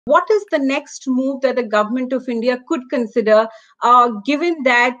what is the next move that the government of India could consider, given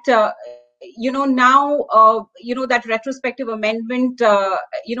that that retrospective amendment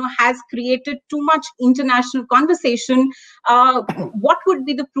has created too much international conversation? What would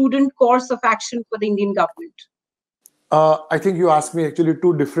be the prudent course of action for the Indian government? I think you asked me actually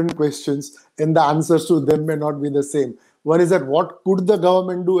two different questions, and the answers to them may not be the same. One is that what could the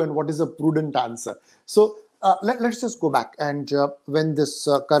government do, and what is a prudent answer? So let's just go back. And when this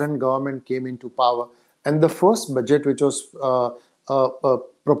current government came into power, and the first budget which was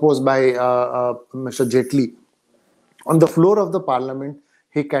proposed by Mr. Jaitley, on the floor of the parliament,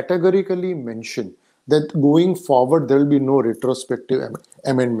 he categorically mentioned that going forward, there will be no retrospective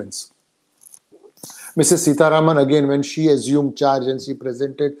amendments. Mrs. Sitharaman, again, when she assumed charge and she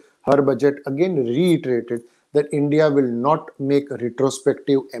presented her budget, again reiterated that India will not make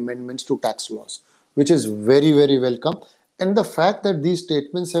retrospective amendments to tax laws, which is very, very welcome. And the fact that these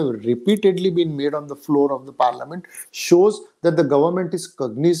statements have repeatedly been made on the floor of the parliament shows that the government is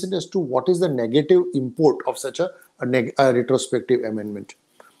cognizant as to what is the negative import of such a retrospective amendment.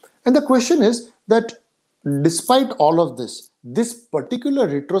 And the question is that despite all of this, this particular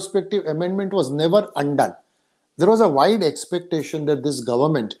retrospective amendment was never undone. There was a wide expectation that this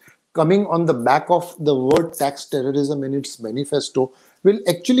government, coming on the back of the word tax terrorism in its manifesto, will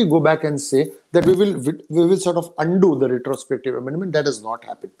actually go back and say that we will sort of undo the retrospective amendment. That has not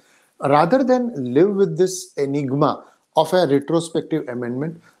happened. Rather than live with this enigma of a retrospective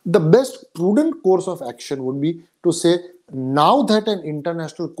amendment, the best prudent course of action would be to say, now that an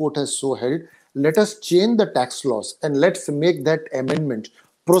international court has so held, let us change the tax laws and let's make that amendment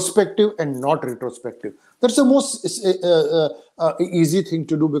prospective and not retrospective. That's the most easy thing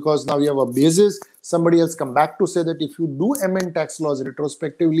to do, because now you have a basis. Somebody else come back to say that if you do amend tax laws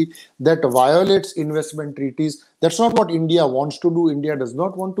retrospectively, that violates investment treaties. That's not what India wants to do. India does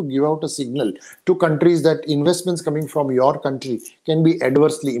not want to give out a signal to countries that investments coming from your country can be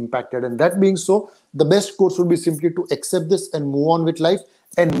adversely impacted. And that being so, the best course would be simply to accept this and move on with life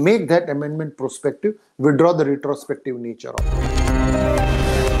and make that amendment prospective, withdraw the retrospective nature of it.